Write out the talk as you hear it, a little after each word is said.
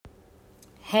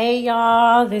Hey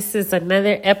y'all, this is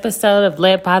another episode of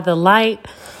Led by the Light.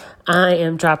 I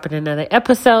am dropping another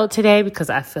episode today because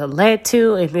I feel led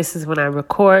to, and this is when I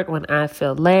record when I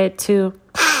feel led to.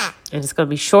 And it's going to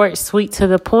be short, sweet, to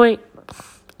the point.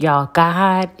 Y'all,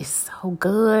 God is so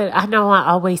good. I know I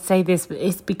always say this, but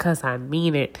it's because I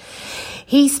mean it.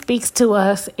 He speaks to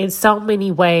us in so many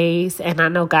ways, and I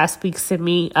know God speaks to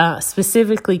me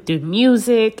specifically through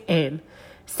music and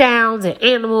sounds and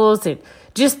animals and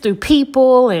just through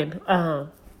people and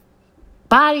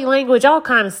body language, all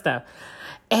kind of stuff.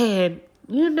 And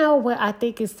you know what I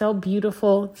think is so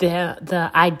beautiful? The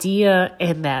idea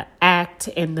and the act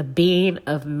and the being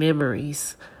of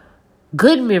memories.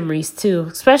 Good memories too,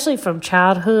 especially from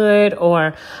childhood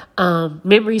or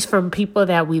memories from people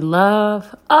that we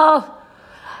love. Oh,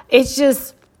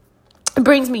 it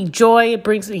brings me joy. It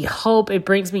brings me hope. It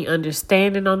brings me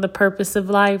understanding on the purpose of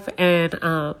life. And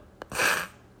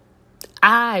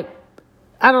I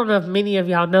don't know if many of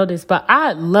y'all know this, but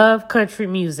I love country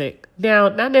music. Now,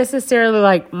 not necessarily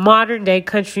like modern day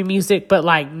country music, but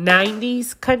like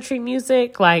 90s country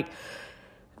music. Like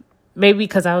maybe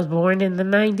because I was born in the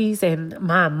 90s and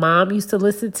my mom used to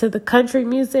listen to the country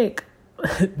music,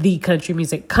 country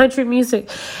music.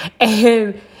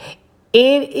 And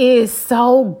it is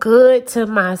so good to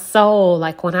my soul.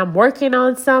 Like when I'm working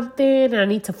on something and I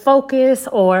need to focus,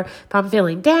 or if I'm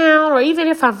feeling down, or even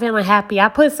if I'm feeling happy, I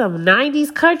put some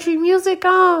 90s country music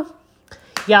on.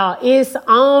 Y'all, it's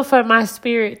on for my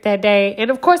spirit that day.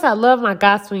 And of course, I love my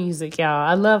gospel music, y'all.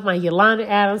 I love my Yolanda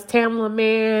Adams, Tamla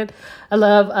Man. I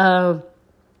love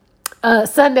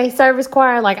Sunday Service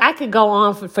Choir. Like I could go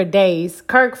on for days.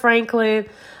 Kirk Franklin.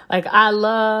 Like, I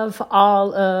love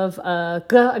all of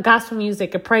gospel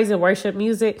music and praise and worship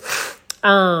music.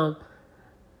 And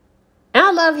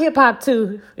I love hip-hop,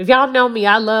 too. If y'all know me,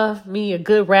 I love me a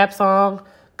good rap song,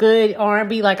 good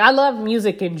R&B. Like, I love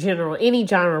music in general, any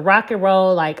genre, rock and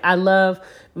roll. Like, I love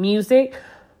music.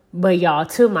 But, y'all,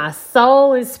 to my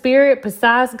soul and spirit,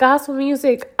 besides gospel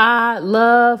music, I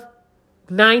love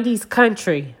 90s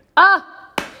country.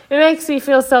 It makes me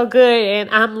feel so good. And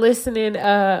I'm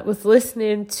was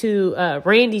listening to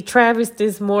Randy Travis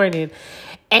this morning.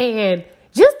 And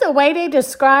just the way they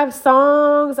describe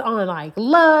songs on like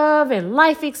love and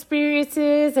life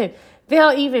experiences. And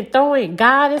they'll even throw in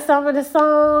God in some of the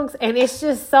songs. And it's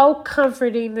just so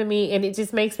comforting to me. And it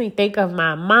just makes me think of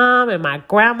my mom and my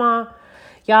grandma.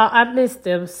 Y'all, I miss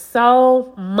them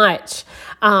so much.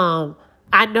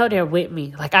 I know they're with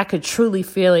me. Like, I could truly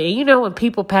feel it. And you know, when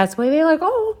people pass away, they're like,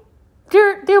 oh,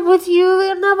 they're with you.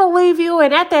 They'll never leave you.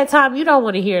 And at that time, you don't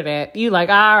want to hear that. You like,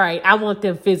 all right, I want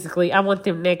them physically. I want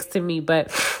them next to me.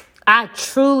 But I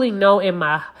truly know in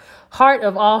my heart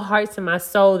of all hearts and my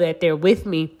soul that they're with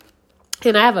me.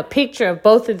 And I have a picture of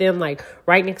both of them, like,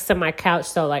 right next to my couch.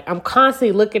 So, like, I'm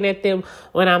constantly looking at them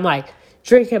when I'm, like,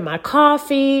 drinking my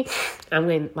coffee, I'm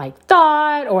in like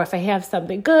thought, or if I have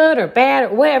something good or bad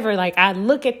or whatever, like I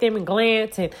look at them and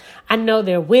glance and I know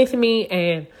they're with me.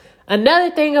 And another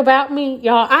thing about me,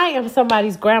 y'all, I am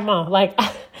somebody's grandma. Like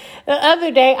the other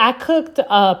day I cooked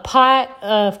a pot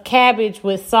of cabbage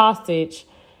with sausage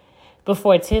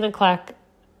before 10 o'clock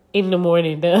in the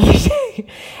morning the other day.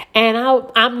 And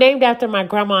I'm named after my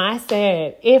grandma. I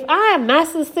said, if I am not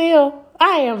Cecile,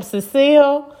 I am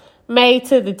Cecile made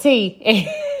to the T.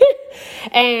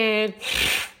 And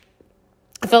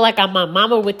I feel like I'm my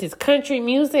mama with this country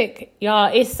music. Y'all,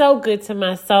 it's so good to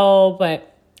my soul.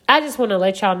 But I just want to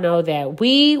let y'all know that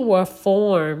we were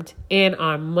formed in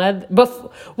our mother.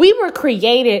 We were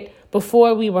created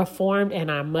before we were formed in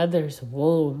our mother's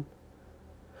womb.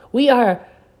 We are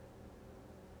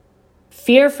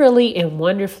fearfully and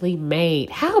wonderfully made.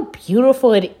 How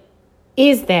beautiful it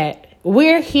is that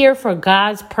we're here for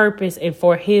God's purpose and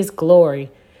for His glory.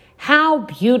 How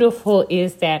beautiful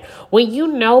is that when you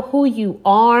know who you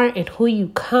are and who you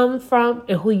come from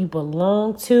and who you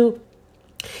belong to,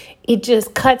 it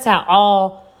just cuts out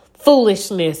all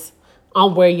foolishness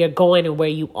on where you're going and where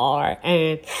you are.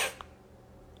 And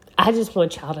I just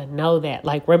want y'all to know that.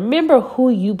 Like, remember who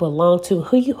you belong to,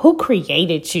 who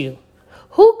created you.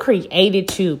 Who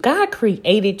created you? God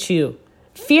created you.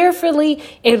 Fearfully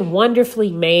and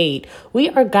wonderfully made. We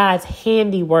are God's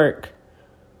handiwork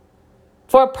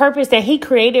for a purpose that He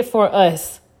created for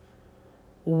us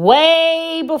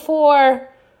way before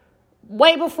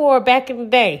back in the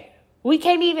day. We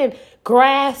can't even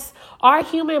grasp, our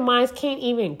human minds can't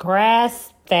even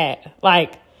grasp that.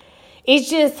 Like, it's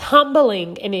just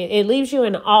humbling, and it leaves you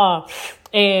in awe,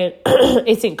 and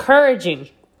it's encouraging.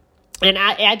 And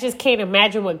I just can't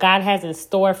imagine what God has in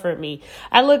store for me.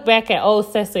 I look back at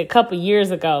Old Cessna a couple years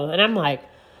ago, and I'm like,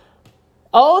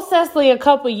 old Cecily a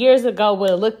couple years ago would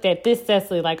have looked at this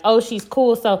Cecily like, oh, she's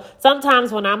cool. So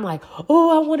sometimes when I'm like,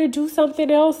 oh, I want to do something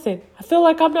else and I feel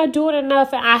like I'm not doing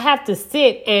enough, and I have to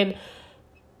sit and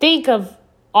think of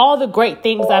all the great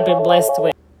things I've been blessed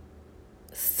with.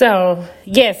 So,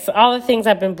 yes, all the things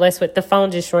I've been blessed with. The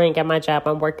phone just rang at my job.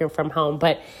 I'm working from home.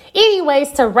 But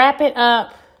anyways, to wrap it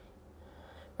up,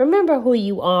 remember who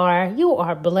you are. You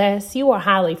are blessed. You are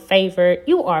highly favored.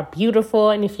 You are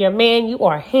beautiful. And if you're a man, you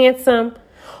are handsome.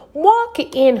 Walk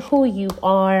in who you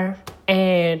are.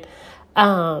 And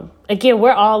again,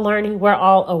 we're all learning. We're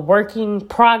all a working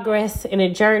progress in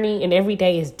a journey. And every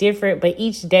day is different. But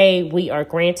each day we are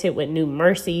granted with new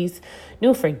mercies,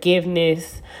 new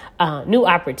forgiveness, new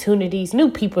opportunities,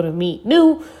 new people to meet,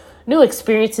 new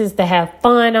experiences to have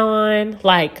fun on.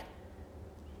 Like,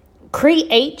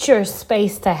 create your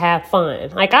space to have fun.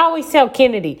 Like I always tell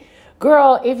Kennedy,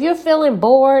 girl, if you're feeling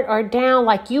bored or down,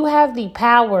 like you have the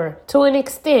power to an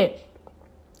extent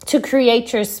to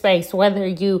create your space, whether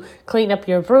you clean up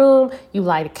your room, you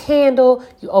light a candle,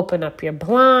 you open up your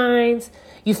blinds,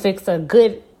 you fix a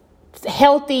good,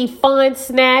 healthy, fun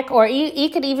snack, or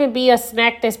it could even be a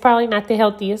snack that's probably not the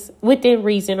healthiest within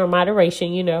reason or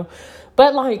moderation, you know.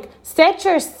 But like, set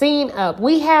your scene up.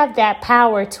 We have that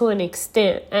power to an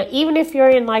extent. Even if you're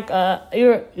in like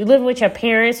you're living with your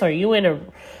parents, or you in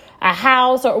a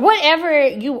house, or whatever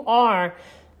you are,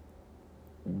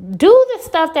 do the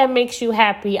stuff that makes you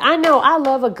happy. I know I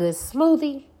love a good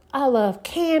smoothie. I love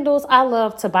candles. I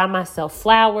love to buy myself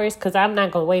flowers, because I'm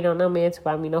not going to wait on no man to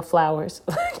buy me no flowers.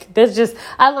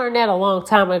 I learned that a long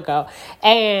time ago.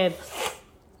 And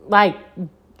like,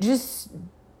 just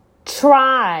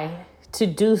try to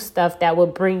do stuff that will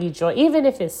bring you joy, even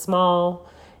if it's small.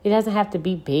 It doesn't have to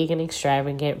be big and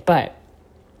extravagant. But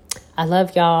I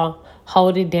love y'all.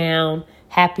 Hold it down.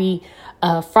 Happy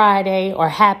Friday, or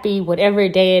happy whatever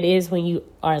day it is when you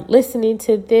are listening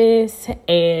to this.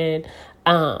 And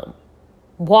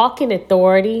walk in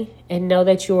authority and know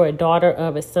that you are a daughter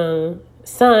of a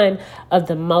son of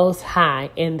the Most High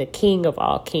and the King of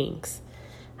all kings.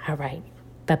 All right.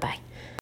 Bye-bye.